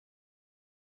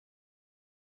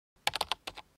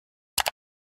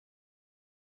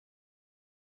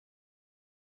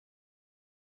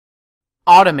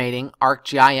Automating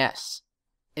ArcGIS.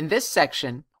 In this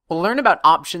section, we'll learn about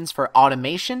options for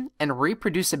automation and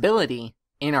reproducibility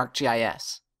in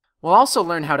ArcGIS. We'll also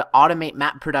learn how to automate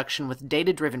map production with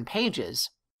data-driven pages,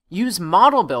 use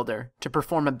Model Builder to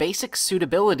perform a basic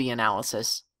suitability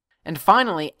analysis, and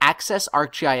finally access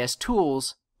ArcGIS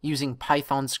tools using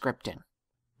Python scripting.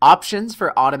 Options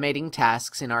for automating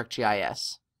tasks in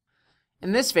ArcGIS.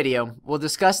 In this video, we'll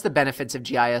discuss the benefits of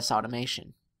GIS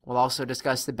automation. We'll also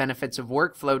discuss the benefits of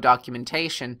workflow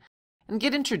documentation and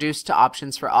get introduced to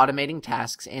options for automating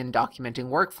tasks and documenting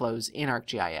workflows in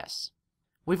ArcGIS.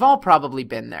 We've all probably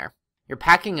been there. You're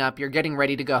packing up, you're getting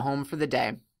ready to go home for the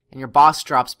day, and your boss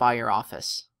drops by your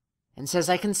office and says,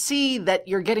 "I can see that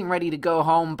you're getting ready to go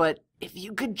home, but if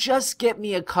you could just get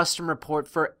me a custom report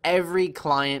for every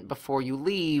client before you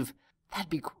leave, that'd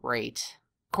be great."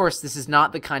 Of course, this is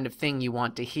not the kind of thing you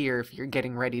want to hear if you're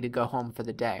getting ready to go home for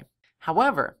the day.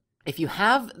 However, if you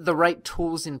have the right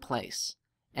tools in place,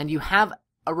 and you have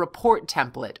a report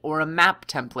template or a map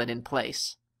template in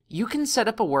place, you can set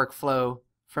up a workflow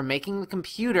for making the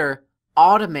computer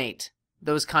automate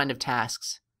those kind of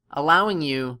tasks, allowing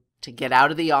you to get out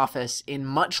of the office in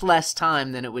much less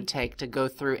time than it would take to go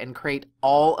through and create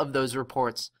all of those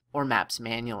reports or maps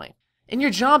manually. In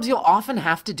your jobs, you'll often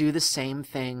have to do the same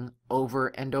thing over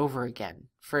and over again.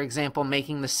 For example,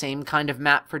 making the same kind of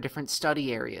map for different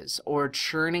study areas, or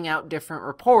churning out different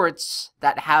reports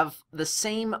that have the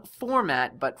same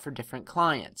format but for different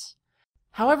clients.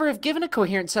 However, if given a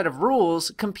coherent set of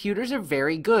rules, computers are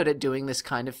very good at doing this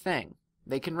kind of thing.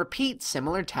 They can repeat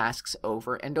similar tasks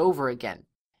over and over again.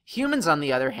 Humans, on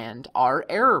the other hand, are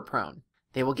error-prone.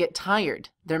 They will get tired.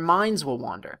 Their minds will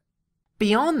wander.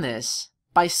 Beyond this,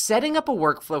 by setting up a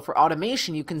workflow for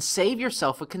automation, you can save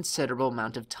yourself a considerable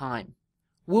amount of time.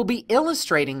 We'll be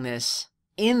illustrating this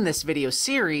in this video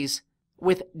series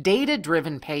with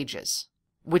data-driven pages,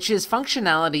 which is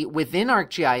functionality within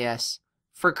ArcGIS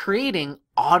for creating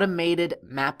automated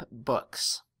map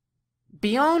books.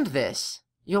 Beyond this,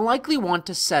 you'll likely want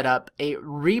to set up a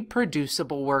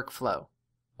reproducible workflow,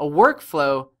 a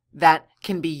workflow that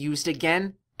can be used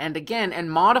again and again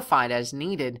and modified as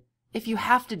needed if you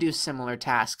have to do similar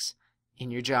tasks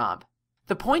in your job.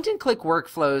 The point-and-click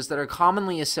workflows that are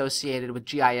commonly associated with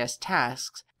GIS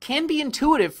tasks can be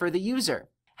intuitive for the user.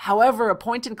 However, a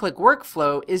point-and-click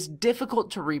workflow is difficult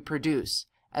to reproduce,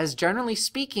 as generally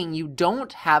speaking, you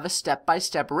don't have a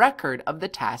step-by-step record of the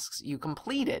tasks you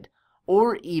completed,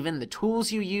 or even the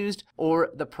tools you used,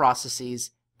 or the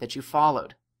processes that you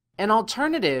followed. An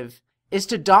alternative is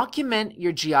to document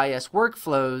your GIS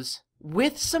workflows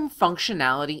with some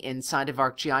functionality inside of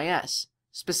ArcGIS,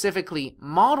 specifically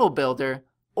Model Builder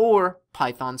or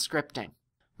Python scripting.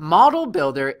 Model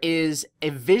Builder is a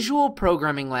visual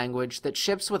programming language that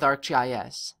ships with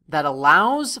ArcGIS that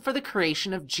allows for the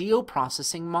creation of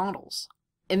geoprocessing models.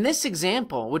 In this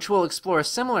example, which we'll explore a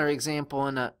similar example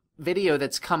in a video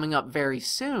that's coming up very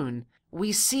soon,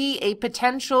 we see a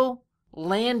potential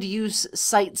land use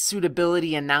site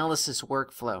suitability analysis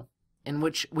workflow in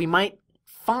which we might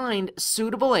find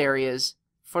suitable areas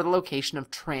for the location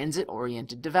of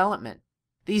transit-oriented development.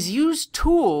 These use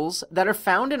tools that are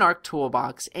found in Arc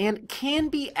Toolbox and can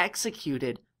be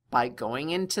executed by going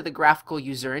into the graphical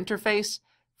user interface,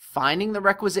 finding the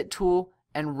requisite tool,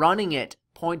 and running it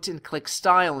point-and-click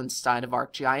style inside of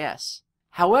ArcGIS.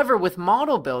 However, with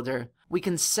Model Builder, we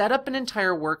can set up an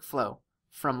entire workflow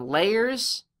from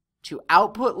layers to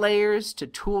output layers to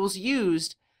tools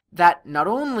used that not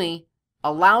only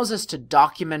allows us to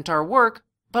document our work,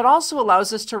 but also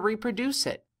allows us to reproduce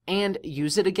it and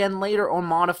use it again later or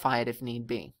modify it if need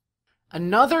be.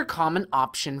 Another common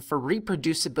option for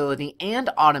reproducibility and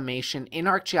automation in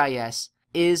ArcGIS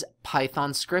is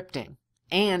Python scripting,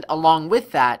 and along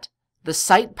with that, the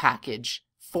site package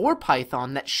for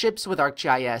Python that ships with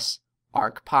ArcGIS,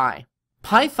 ArcPy.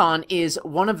 Python is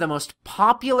one of the most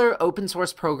popular open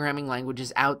source programming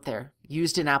languages out there,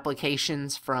 used in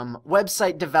applications from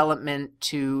website development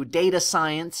to data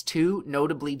science to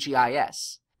notably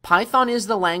GIS. Python is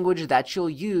the language that you'll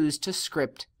use to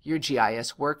script your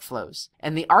GIS workflows,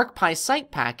 and the ArcPy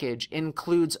site package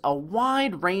includes a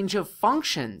wide range of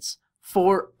functions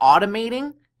for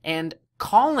automating and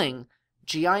calling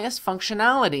GIS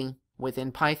functionality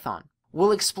within Python.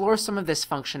 We'll explore some of this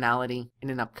functionality in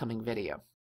an upcoming video.